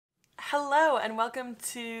Hello and welcome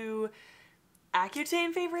to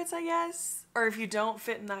Accutane favorites, I guess. Or if you don't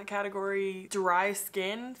fit in that category, dry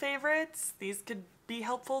skin favorites. These could be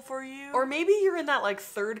helpful for you. Or maybe you're in that like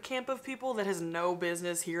third camp of people that has no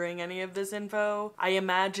business hearing any of this info. I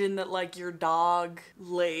imagine that like your dog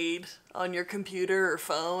laid on your computer or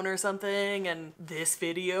phone or something and this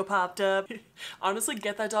video popped up. Honestly,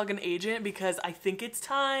 get that dog an agent because I think it's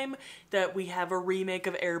time that we have a remake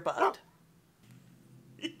of Air Bud.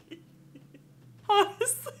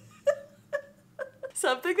 Honestly.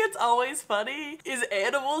 Something that's always funny is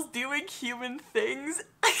animals doing human things.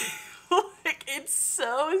 Like, it's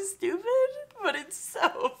so stupid, but it's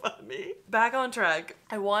so funny. Back on track.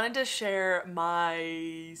 I wanted to share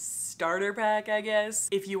my starter pack, I guess,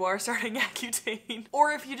 if you are starting Accutane,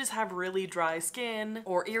 or if you just have really dry skin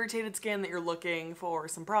or irritated skin that you're looking for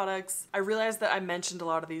some products. I realized that I mentioned a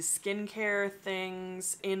lot of these skincare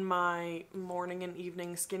things in my morning and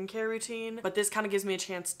evening skincare routine, but this kind of gives me a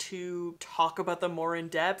chance to talk about them more in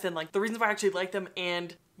depth and like the reasons why I actually like them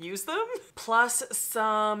and use them, plus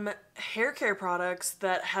some hair care products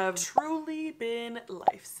that have truly been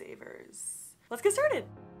lifesavers. Let's get started.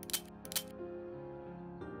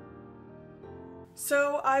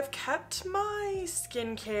 So I've kept my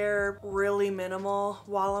skincare really minimal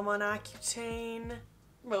while I'm on Accutane,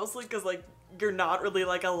 mostly because like you're not really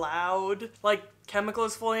like allowed. Like chemical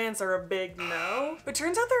exfoliants are a big no. But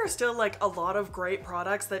turns out there are still like a lot of great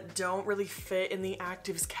products that don't really fit in the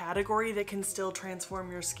actives category that can still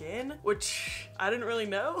transform your skin, which I didn't really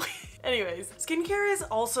know. Anyways, skincare is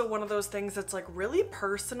also one of those things that's like really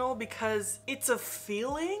personal because it's a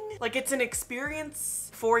feeling, like it's an experience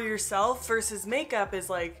for yourself versus makeup is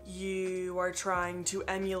like you are trying to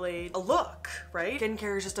emulate a look, right?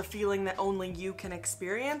 Skincare is just a feeling that only you can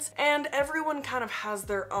experience, and everyone kind of has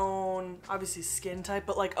their own, obviously skin type,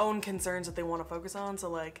 but like own concerns that they want to focus on. So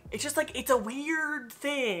like, it's just like, it's a weird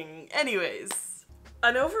thing. Anyways.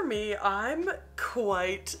 I know for me, I'm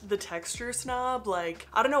quite the texture snob. Like,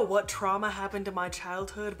 I don't know what trauma happened to my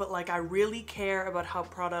childhood, but like I really care about how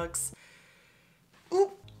products...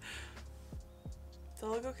 Ooh. Does that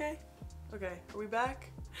look okay? Okay, are we back?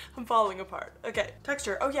 I'm falling apart. Okay,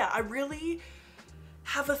 texture. Oh yeah, I really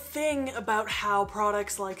have a thing about how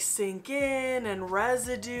products like sink in and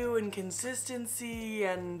residue and consistency,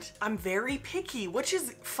 and I'm very picky, which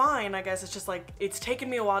is fine, I guess. It's just like, it's taken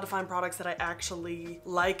me a while to find products that I actually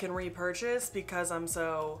like and repurchase because I'm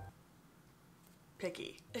so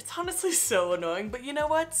picky. It's honestly so annoying, but you know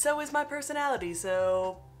what? So is my personality,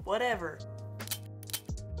 so whatever.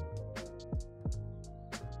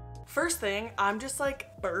 First thing, I'm just like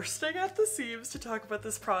bursting at the seams to talk about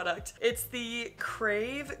this product. It's the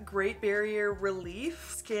Krave Great Barrier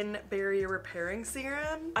Relief Skin Barrier Repairing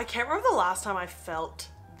Serum. I can't remember the last time I felt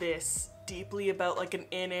this deeply about like an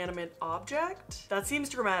inanimate object. That seems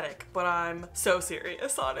dramatic, but I'm so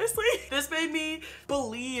serious, honestly. This made me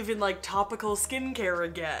believe in like topical skincare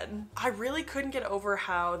again. I really couldn't get over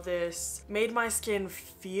how this made my skin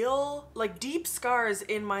feel like deep scars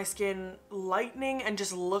in my skin lightening and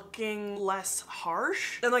just looking less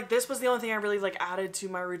harsh. And like this was the only thing I really like added to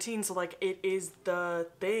my routine, so like it is the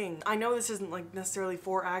thing. I know this isn't like necessarily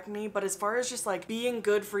for acne, but as far as just like being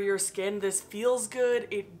good for your skin, this feels good,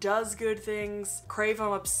 it does good things. Krave,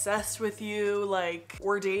 I'm obsessed with you. Like,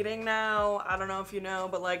 we're dating now. I don't know if you know,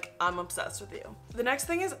 but like, I'm obsessed with you. The next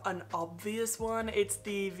thing is an obvious one. It's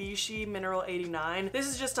the Vichy Mineral 89. This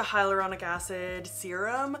is just a hyaluronic acid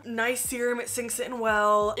serum. Nice serum, it sinks in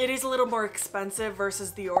well. It is a little more expensive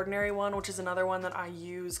versus the ordinary one, which is another one that I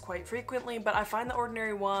use quite frequently, but I find the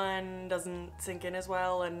ordinary one doesn't sink in as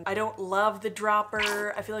well, and I don't love the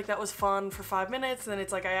dropper. I feel like that was fun for 5 minutes, and then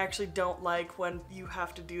it's like I actually don't like when you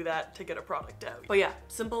have to do that to get a product out. But yeah,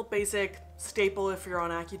 simple, basic, staple if you're on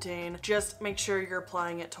Accutane. Just make sure you're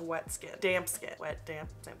applying it to wet skin. Damp skin. Wet, damp,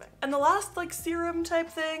 same thing. And the last like serum type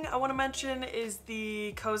thing I want to mention is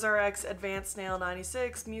the Cosrx Advanced Snail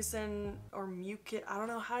 96 Mucin or Mucin. I don't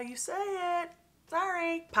know how you say it.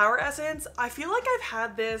 Sorry. Power Essence. I feel like I've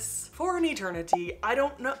had this for an eternity. I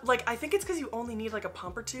don't know, like I think it's because you only need like a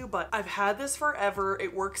pump or two, but I've had this forever.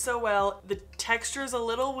 It works so well. The texture is a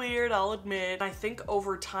little weird, I'll admit. I think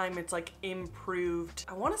over time it's like improved.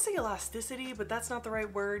 I want to say elasticity, but that's not the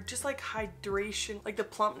right word. Just like hydration, like the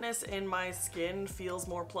plumpness in my skin feels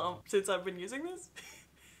more plump since I've been using this.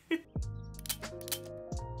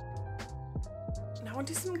 Now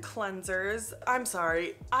onto some cleansers. I'm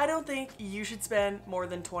sorry, I don't think you should spend more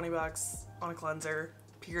than 20 bucks on a cleanser,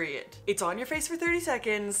 period. It's on your face for 30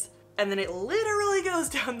 seconds. and then it literally goes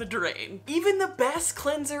down the drain. Even the best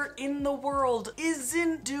cleanser in the world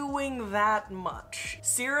isn't doing that much.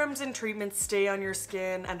 Serums and treatments stay on your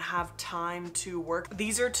skin and have time to work.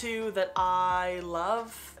 These are two that I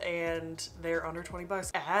love, and they're under 20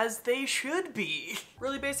 bucks, as they should be.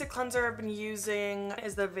 Really basic cleanser I've been using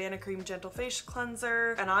is the Vanicream Gentle Facial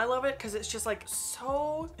Cleanser, and I love it because it's just like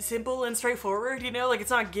so simple and straightforward, you know, like it's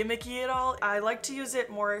not gimmicky at all. I like to use it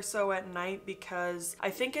more so at night because I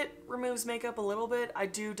think it removes makeup a little bit. I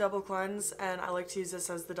do double cleanse, and I like to use this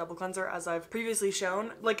as the double cleanser, as I've previously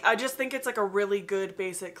shown. Like, I just think it's like a really good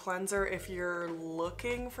basic cleanser if you're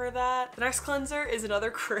looking for that. The next cleanser is another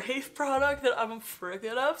Krave product that I'm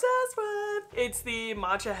freaking obsessed with. It's the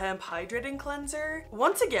Matcha Hemp Hydrating Cleanser.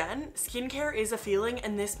 Once again, skincare is a feeling,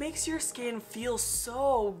 and this makes your skin feel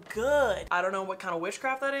so good. I don't know what kind of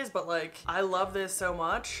witchcraft that is, but like, I love this so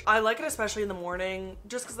much. I like it especially in the morning,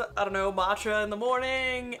 just because, I don't know, matcha in the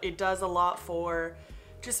morning. It does a lot for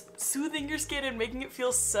just soothing your skin and making it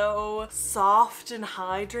feel so soft and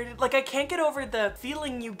hydrated. Like, I can't get over the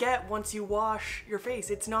feeling you get once you wash your face.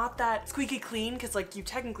 It's not that squeaky clean, because like you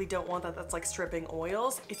technically don't want that. That's like stripping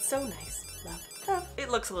oils. It's so nice. Love it. It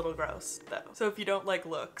looks a little gross though. So if you don't like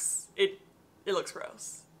looks, it looks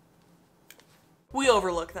gross. We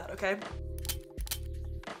overlook that, okay?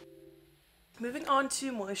 Moving on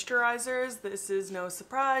to moisturizers, this is no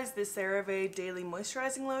surprise, this CeraVe Daily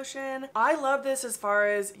Moisturizing Lotion. I love this as far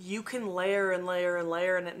as you can layer and layer and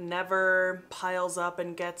layer, and it never piles up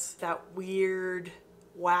and gets that weird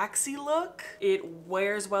waxy look. It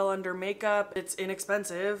wears well under makeup, it's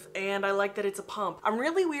inexpensive, and I like that it's a pump. I'm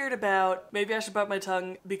really weird about, maybe I should bite my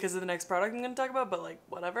tongue because of the next product I'm gonna talk about, but like,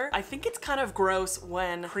 whatever. I think it's kind of gross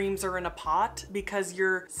when creams are in a pot because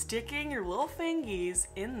you're sticking your little fingies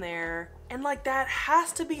in there, and like that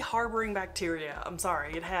has to be harboring bacteria. I'm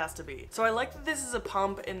sorry, it has to be. So I like that this is a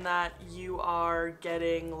pump in that you are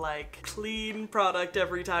getting like clean product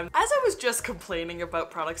every time. As I was just complaining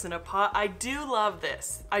about products in a pot, I do love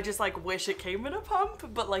this. I just like wish it came in a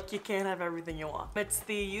pump, but like you can't have everything you want. It's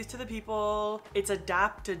the Youth to the People. It's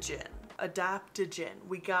Adaptogen. Adaptogen.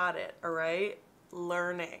 We got it, all right?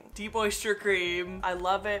 Learning. Deep moisture cream. I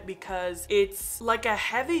love it because it's like a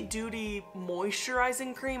heavy duty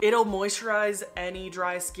moisturizing cream. It'll moisturize any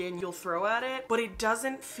dry skin you'll throw at it, but it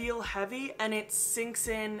doesn't feel heavy, and it sinks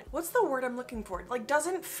in. What's the word I'm looking for? Like,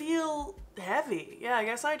 doesn't feel heavy. Yeah, I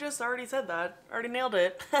guess I just already said that. Already nailed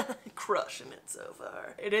it. Crushing it so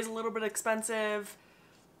far. It is a little bit expensive,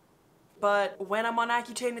 but when I'm on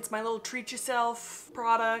Accutane, it's my little treat yourself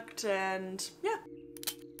product, and yeah.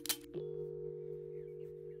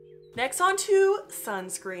 Next on to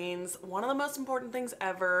sunscreens, one of the most important things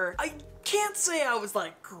ever. I can't say I was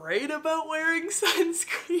like great about wearing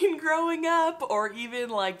sunscreen growing up or even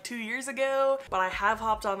like 2 years ago, but I have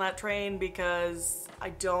hopped on that train because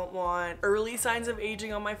I don't want early signs of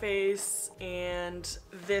aging on my face, and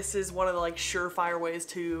this is one of the like surefire ways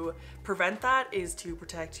to prevent that, is to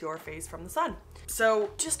protect your face from the sun. So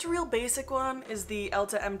just a real basic one is the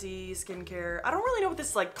Elta MD skincare. I don't really know what this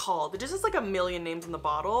is like called. It just has like a million names in the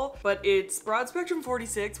bottle, but it's broad spectrum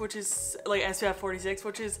 46, which is like SPF 46,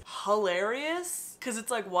 which is hilarious because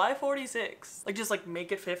it's like, why 46? Like, just like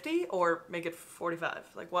make it 50 or make it 45?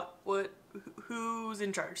 Like what, who's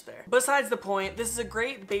in charge there? Besides the point, this is a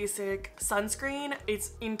great basic sunscreen.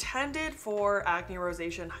 It's intended for acne,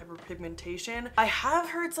 rosacea, and hyperpigmentation. I have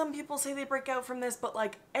heard some people say they break out from this, but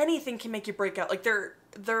like anything can make you break out. Like there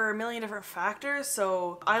are a million different factors,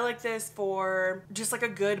 so I like this for just like a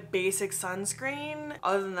good basic sunscreen.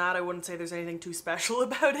 Other than that, I wouldn't say there's anything too special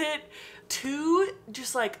about it. Two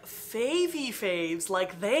just like faves,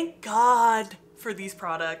 like thank God for these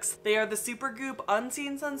products. They are the Supergoop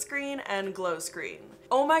Unseen Sunscreen and Glowscreen.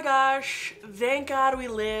 Oh my gosh, thank God we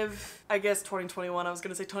live, I guess 2021, I was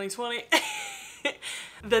gonna say 2020.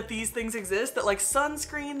 That these things exist, that like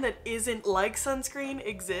sunscreen that isn't like sunscreen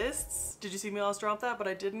exists. Did you see me almost drop that? But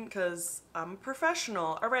I didn't because I'm a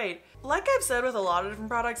professional. All right, like I've said with a lot of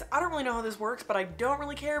different products, I don't really know how this works, but I don't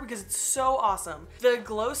really care because it's so awesome. The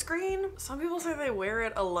Glowscreen, some people say they wear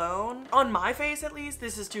it alone. On my face at least,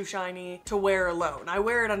 this is too shiny to wear alone. I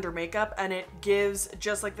wear it under makeup and it gives,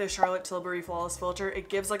 just like the Charlotte Tilbury Flawless Filter, it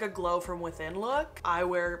gives like a glow from within look. I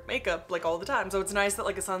wear makeup like all the time, so it's nice that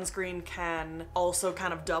like a sunscreen can also kind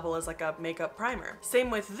kind of double as like a makeup primer.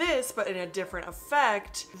 Same with this, but in a different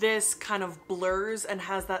effect. This kind of blurs and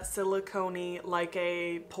has that silicone-y like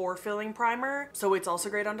a pore filling primer, so it's also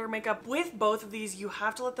great under makeup. With both of these, you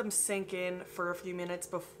have to let them sink in for a few minutes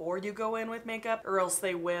before you go in with makeup, or else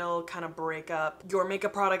they will kind of break up your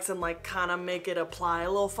makeup products and like kind of make it apply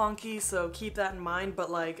a little funky, so keep that in mind.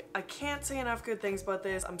 But like, I can't say enough good things about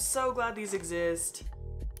this. I'm so glad these exist.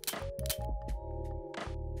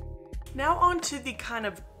 Now on to the kind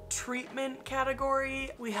of treatment category.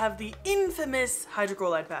 We have the infamous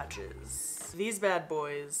hydrocolloid patches. These bad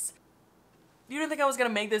boys. You didn't think I was gonna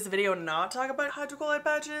make this video and not talk about hydrocolloid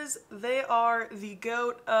patches? They are the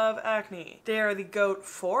goat of acne. They are the goat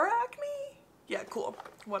for acne? Yeah, cool.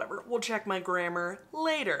 Whatever. We'll check my grammar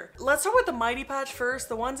later. Let's start with the Mighty Patch first,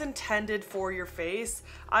 the ones intended for your face.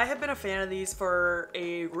 I have been a fan of these for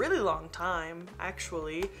a really long time,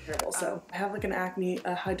 actually. Also, I have like an acne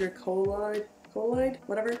hydrocolloid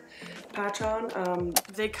whatever patch on.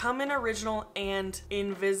 They come in original and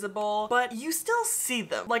invisible, but you still see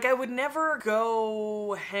them. Like, I would never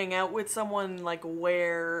go hang out with someone like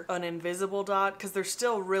wear an invisible dot because they're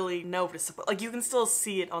still really noticeable. Like, you can still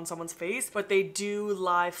see it on someone's face, but they do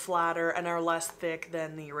lie flatter and are less thick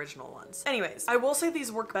than the original ones. Anyways, I will say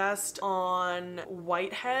these work best on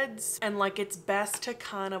whiteheads, and like it's best to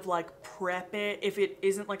kind of like prep it. If it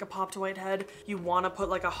isn't like a popped whitehead, you want to put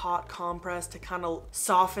like a hot compress to kind of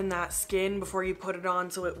soften that skin before you put it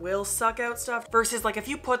on, so it will suck out stuff. Versus like if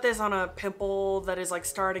you put this on a pimple that is like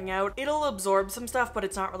starting out, it'll absorb some stuff, but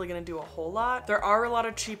it's not really gonna do a whole lot. There are a lot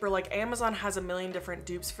of cheaper, like Amazon has a million different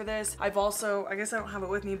dupes for this. I've also, I guess I don't have it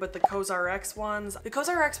with me, but the Cosrx ones. The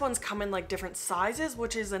Cosrx ones come in like different sizes,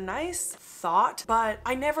 which is a nice thought, but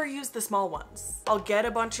I never use the small ones. I'll get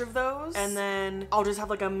a bunch of those and then I'll just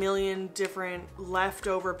have like a million different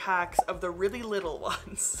leftover packs of the really little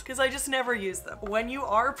ones because I just never use them. When you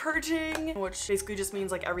are purging, which basically just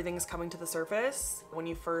means like everything's coming to the surface when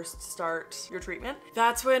you first start your treatment,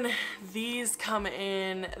 that's when these come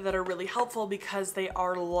in that are really helpful because they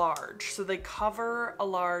are large. So they cover a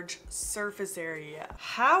large surface area.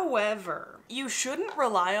 However, you shouldn't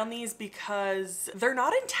rely on these because they're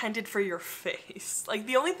not intended for your face. Like,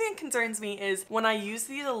 the only thing that concerns me is when I use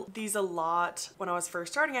these a lot when I was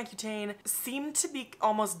first starting Accutane, seemed to be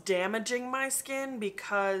almost damaging my skin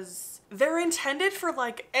because they're intended for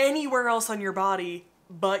like anywhere else on your body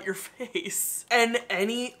but your face. And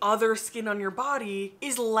any other skin on your body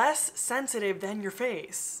is less sensitive than your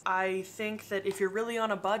face. I think that if you're really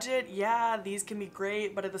on a budget, yeah, these can be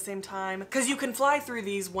great, but at the same time, because you can fly through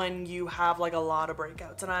these when you have like a lot of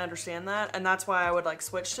breakouts, and I understand that, and that's why I would like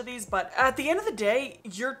switch to these, but at the end of the day,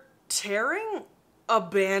 you're tearing a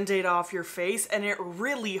band-aid off your face and it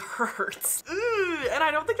really hurts. Ugh, and I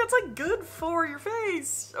don't think that's like good for your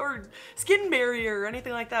face or skin barrier or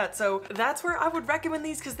anything like that. So that's where I would recommend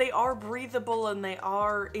these because they are breathable and they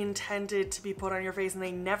are intended to be put on your face and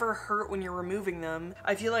they never hurt when you're removing them.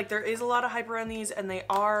 I feel like there is a lot of hype around these and they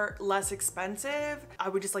are less expensive. I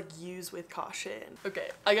would just like use with caution.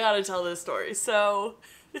 Okay, I gotta tell this story. So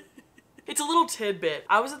it's a little tidbit.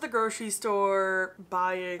 I was at the grocery store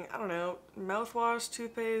buying, I don't know, mouthwash,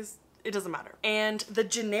 toothpaste, it doesn't matter. And the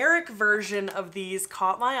generic version of these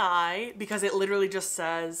caught my eye because it literally just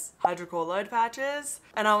says hydrocolloid patches.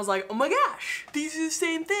 And I was like, oh my gosh, these are the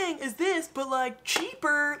same thing as this, but like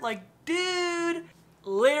cheaper. Like, dude.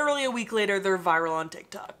 Literally a week later, they're viral on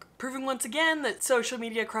TikTok, proving once again that social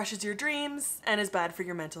media crushes your dreams and is bad for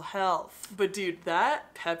your mental health. But dude,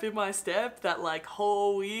 that pep in my step, that like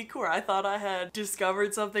whole week where I thought I had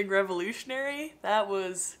discovered something revolutionary, that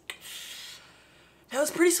was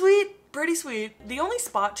pretty sweet. Pretty sweet. The only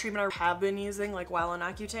spot treatment I have been using like while on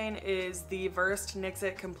Accutane is the Versed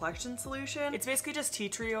Nixit Complexion solution. It's basically just tea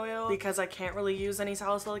tree oil because I can't really use any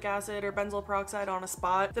salicylic acid or benzoyl peroxide on a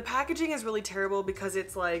spot. The packaging is really terrible because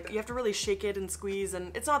it's like you have to really shake it and squeeze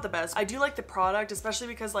and it's not the best. I do like the product, especially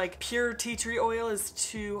because like pure tea tree oil is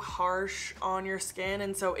too harsh on your skin,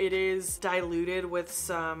 and so it is diluted with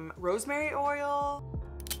some rosemary oil.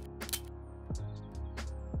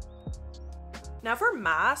 Now for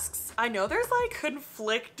masks, I know there's like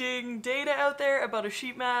conflicting data out there about a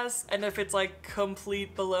sheet mask and if it's like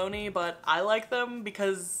complete baloney, but I like them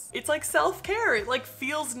because It's like self-care. It like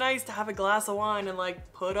feels nice to have a glass of wine and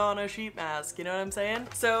like put on a sheet mask, you know what I'm saying?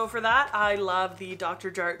 So for that, I love the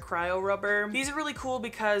Dr. Jart Cryo Rubber. These are really cool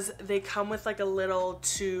because they come with like a little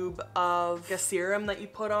tube of a serum that you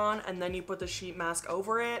put on and then you put the sheet mask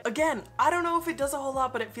over it. Again, I don't know if it does a whole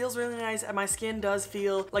lot, but it feels really nice and my skin does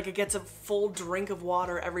feel like it gets a full drink of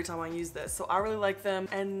water every time I use this. So I really like them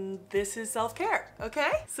and this is self-care,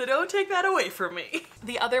 okay? So don't take that away from me.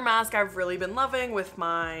 The other mask I've really been loving with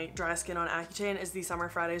my dry skin on Accutane is the Summer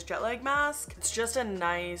Fridays Jet Lag Mask. It's just a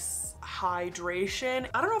nice hydration.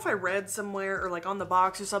 I don't know if I read somewhere or like on the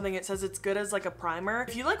box or something, it says it's good as like a primer.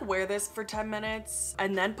 If you like wear this for 10 minutes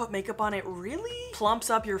and then put makeup on, it really plumps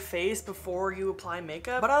up your face before you apply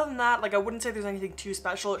makeup. But other than that, like I wouldn't say there's anything too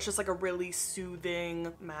special. It's just like a really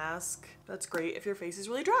soothing mask. That's great if your face is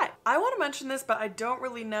really dry. I want to mention this, but I don't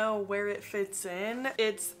really know where it fits in.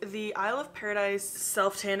 It's the Isle of Paradise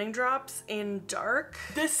self-tanning drops in dark.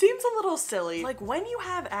 This seems a little silly. Like when you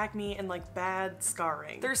have acne and like bad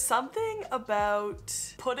scarring, there's something about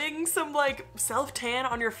putting some like self-tan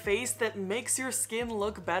on your face that makes your skin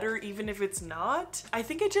look better even if it's not. I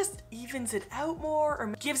think it just evens it out more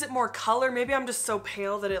or gives it more color. Maybe I'm just so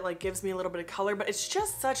pale that it like gives me a little bit of color, but it's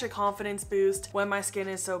just such a confidence boost when my skin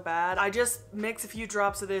is so bad. I just mix a few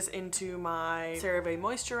drops of this into my CeraVe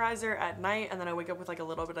moisturizer at night and then I wake up with like a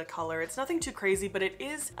little bit of color. It's nothing too crazy, but it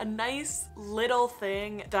is a nice little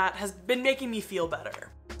thing that has been making me feel better.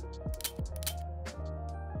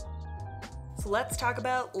 So let's talk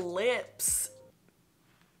about lips.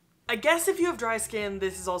 I guess if you have dry skin,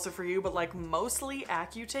 this is also for you, but like mostly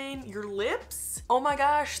Accutane, your lips, oh my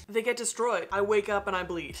gosh, they get destroyed. I wake up and I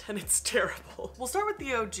bleed and it's terrible. We'll start with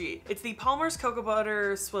the OG. It's the Palmer's Cocoa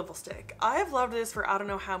Butter Swivel Stick. I have loved this for I don't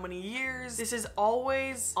know how many years. This is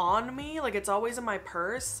always on me, like it's always in my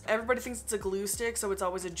purse. Everybody thinks it's a glue stick, so it's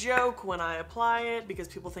always a joke when I apply it because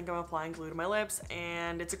people think I'm applying glue to my lips,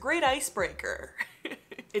 and it's a great icebreaker.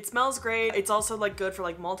 It smells great. It's also like good for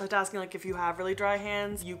like multitasking. Like if you have really dry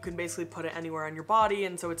hands, you can basically put it anywhere on your body,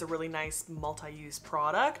 and so it's a really nice multi-use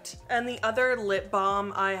product. And the other lip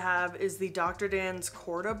balm I have is the Dr. Dan's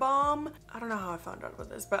CortiBalm. I don't know how I found out about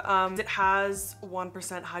this, but it has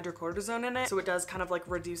 1% hydrocortisone in it, so it does kind of like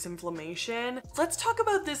reduce inflammation. Let's talk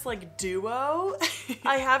about this like duo.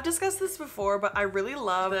 I have discussed this before, but I really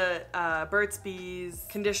love the Burt's Bees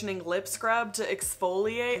conditioning lip scrub to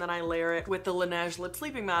exfoliate, and then I layer it with the Laneige lip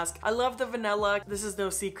sleeping mask. I love the vanilla. This is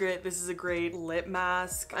no secret. This is a great lip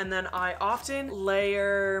mask. And then I often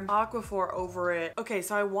layer Aquaphor over it. Okay,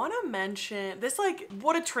 so I want to mention this, like,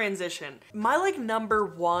 what a transition. My like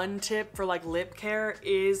 #1 tip for like lip care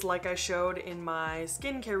is, like I showed in my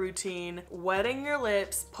skincare routine, wetting your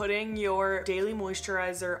lips, putting your daily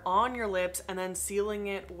moisturizer on your lips, and then sealing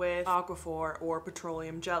it with Aquaphor or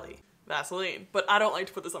petroleum jelly. Vaseline. But I don't like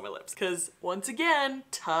to put this on my lips because, once again,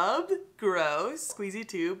 tub, gross, squeezy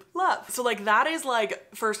tube, love. So like that is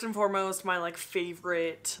like first and foremost my like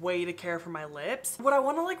favorite way to care for my lips. What I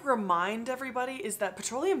want to like remind everybody is that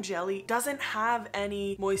petroleum jelly doesn't have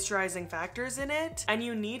any moisturizing factors in it, and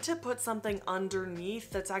you need to put something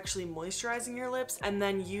underneath that's actually moisturizing your lips and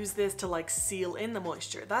then use this to like seal in the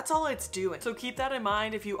moisture. That's all it's doing. So keep that in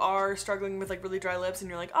mind if you are struggling with like really dry lips and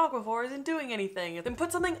you're like, Aquaphor isn't doing anything. Then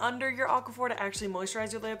put something under your Aquaphor to actually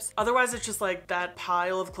moisturize your lips. Otherwise it's just like that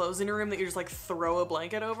pile of clothes in your room that you just like throw a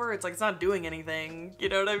blanket over. It's like it's not doing anything, you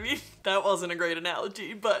know what I mean? That wasn't a great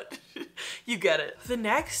analogy, but you get it. The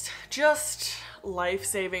next just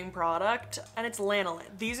life-saving product, and it's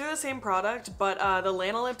lanolin. These are the same product, but the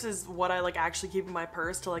Lanolips is what I like actually keep in my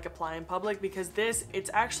purse to like apply in public, because this, it's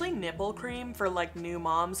actually nipple cream for like new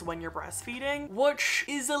moms when you're breastfeeding, which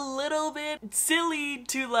is a little bit silly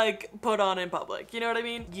to like put on in public, you know what I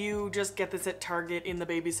mean? You just get this at Target in the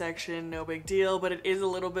baby section, no big deal, but it is a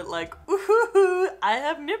little bit like, ooh, I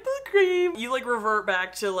have nipple cream. You like revert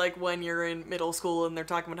back to like when you're in middle school and they're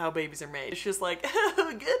talking about how babies are made. It's just like,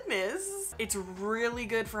 oh goodness. It's really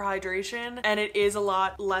good for hydration, and it is a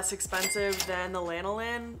lot less expensive than the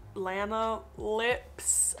lanolin.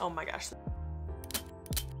 Lanolips. Oh my gosh.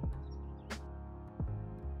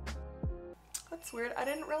 That's weird. I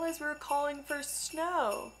didn't realize we were calling for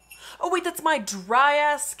snow. Oh wait, that's my dry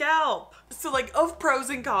ass scalp. So like, of pros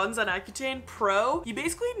and cons on Accutane, pro, you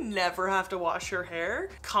basically never have to wash your hair.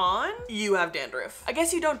 Con, you have dandruff. I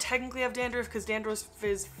guess you don't technically have dandruff because dandruff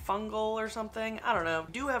is fungal or something. I don't know.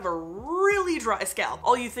 You do have a really dry scalp.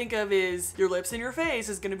 All you think of is your lips and your face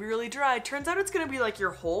is gonna be really dry. Turns out it's gonna be like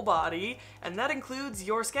your whole body, and that includes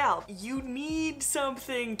your scalp. You need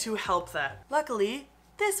something to help that. Luckily,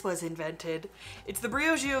 this was invented. It's the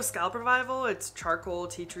Briogeo Scalp Revival. It's charcoal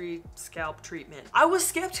tea tree scalp treatment. I was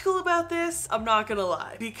skeptical about this, I'm not gonna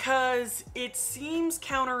lie, because it seems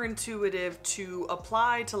counterintuitive to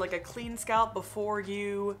apply to like a clean scalp before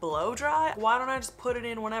you blow dry. Why don't I just put it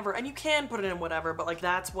in whenever? And you can put it in whatever, but like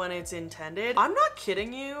that's when it's intended. I'm not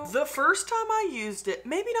kidding you. The first time I used it,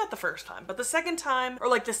 maybe not the first time, but the second time, or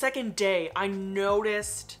like the second day, I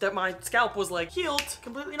noticed that my scalp was like healed,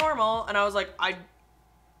 completely normal, and I was like,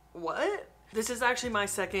 what? This is actually my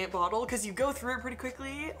second bottle because you go through it pretty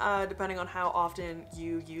quickly depending on how often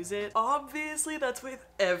you use it. Obviously that's with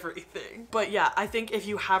everything. But yeah, I think if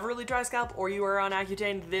you have a really dry scalp or you are on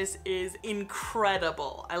Accutane, this is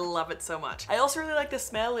incredible. I love it so much. I also really like the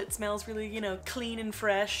smell. It smells really, you know, clean and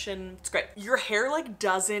fresh and it's great. Your hair like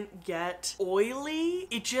doesn't get oily.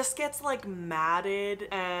 It just gets like matted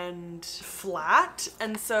and flat.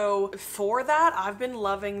 And so for that, I've been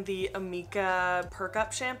loving the Amika Perk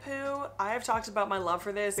Up shampoo. I've talked about my love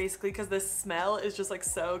for this basically because the smell is just like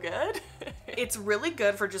so good. It's really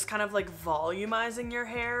good for just kind of like volumizing your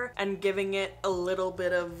hair and giving it a little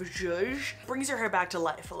bit of zhuzh. Brings your hair back to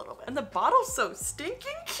life a little bit. And the bottle's so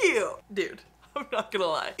stinking cute. Dude, I'm not gonna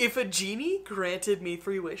lie. If a genie granted me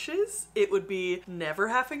 3 wishes, it would be never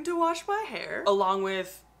having to wash my hair, along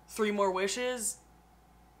with 3 more wishes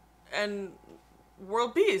and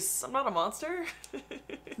world peace. I'm not a monster.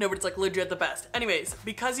 No, but it's like legit the best. Anyways,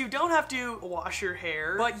 because you don't have to wash your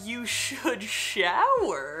hair, but you should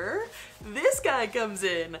shower, this guy comes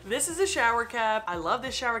in. This is a shower cap. I love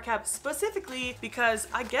this shower cap specifically because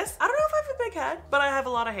I don't know if I have a big head, but I have a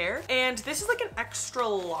lot of hair. And this is like an extra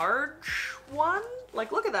large one.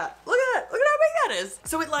 Like, look at that. Look at that. Look at how big that is.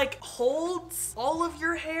 So it like holds all of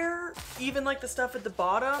your hair, even like the stuff at the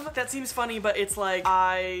bottom. That seems funny, but it's like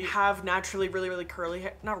I have naturally really curly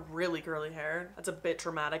hair. Not really curly hair. That's a bit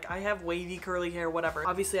dramatic. I have wavy curly hair, whatever.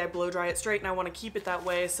 Obviously I blow dry it straight and I want to keep it that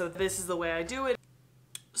way. So this is the way I do it.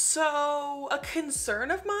 So a concern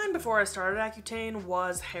of mine before I started Accutane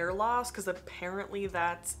was hair loss because apparently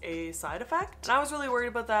that's a side effect. And I was really worried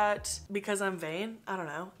about that because I'm vain. I don't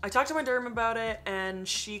know. I talked to my derm about it and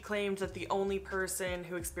she claimed that the only person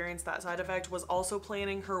who experienced that side effect was also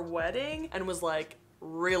planning her wedding and was like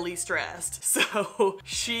really stressed. So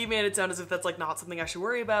she made it sound as if that's like not something I should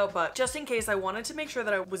worry about, but just in case, I wanted to make sure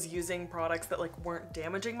that I was using products that like weren't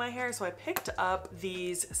damaging my hair. So I picked up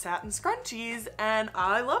these satin scrunchies and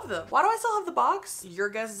I love them. Why do I still have the box? Your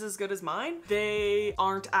guess is as good as mine. They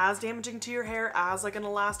aren't as damaging to your hair as like an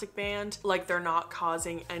elastic band. Like they're not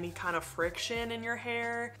causing any kind of friction in your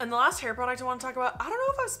hair. And the last hair product I want to talk about, I don't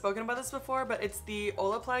know if I've spoken about this before, but it's the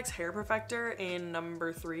Olaplex Hair Perfector in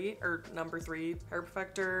number 3 hair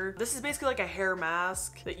perfector. This is basically like a hair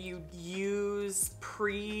mask that you use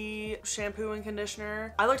pre-shampoo and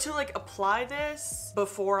conditioner. I like to like apply this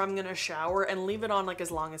before I'm gonna shower and leave it on like as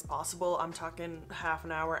long as possible. I'm talking half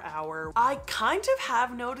an hour, hour. I kind of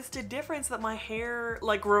have noticed a difference that my hair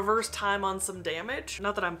like reverse time on some damage.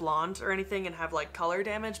 Not that I'm blonde or anything and have like color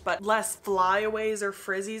damage, but less flyaways or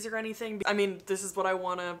frizzies or anything. I mean, this is what I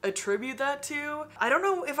want to attribute that to. I don't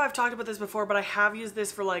know if I've talked about this before, but I have used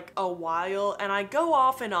this for like a while and I go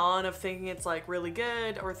off and on of thinking it's like really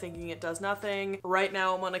good or thinking it does nothing. Right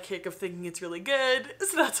now I'm on a kick of thinking it's really good,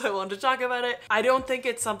 so that's why I wanted to talk about it. I don't think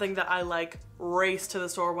it's something that I like race to the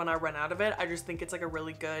store when I run out of it. I just think it's like a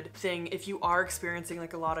really good thing if you are experiencing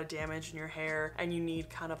like a lot of damage in your hair and you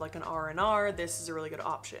need kind of like an R&R. This is a really good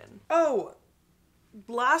option. Oh,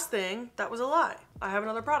 last thing, that was a lie. I have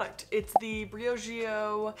another product. It's the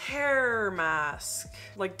Briogeo hair mask,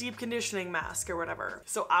 like deep conditioning mask or whatever.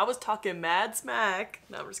 So I was talking mad smack.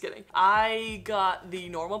 No, I'm just kidding. I got the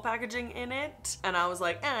normal packaging in it and I was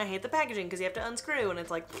like, I hate the packaging because you have to unscrew and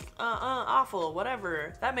it's like, awful,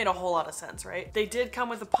 whatever. That made a whole lot of sense, right? They did come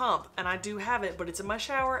with a pump and I do have it, but it's in my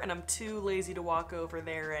shower and I'm too lazy to walk over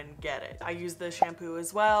there and get it. I use the shampoo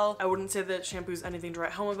as well. I wouldn't say that shampoo's anything to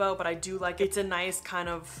write home about, but I do like it. It's a nice kind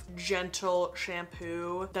of gentle shampoo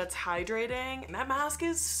that's hydrating. And that mask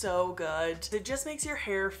is so good. It just makes your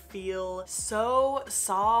hair feel so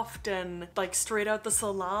soft and like straight out the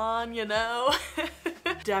salon, you know?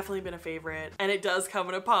 Definitely been a favorite. And it does come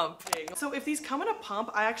in a pump. So if these come in a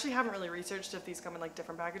pump, I actually haven't really researched if these come in like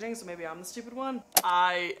different packaging, so maybe I'm the stupid one.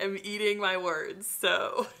 I am eating my words,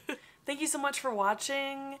 so. Thank you so much for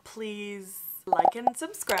watching. Please like and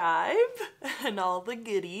subscribe and all the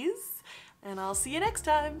goodies. And I'll see you next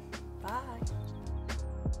time. Bye.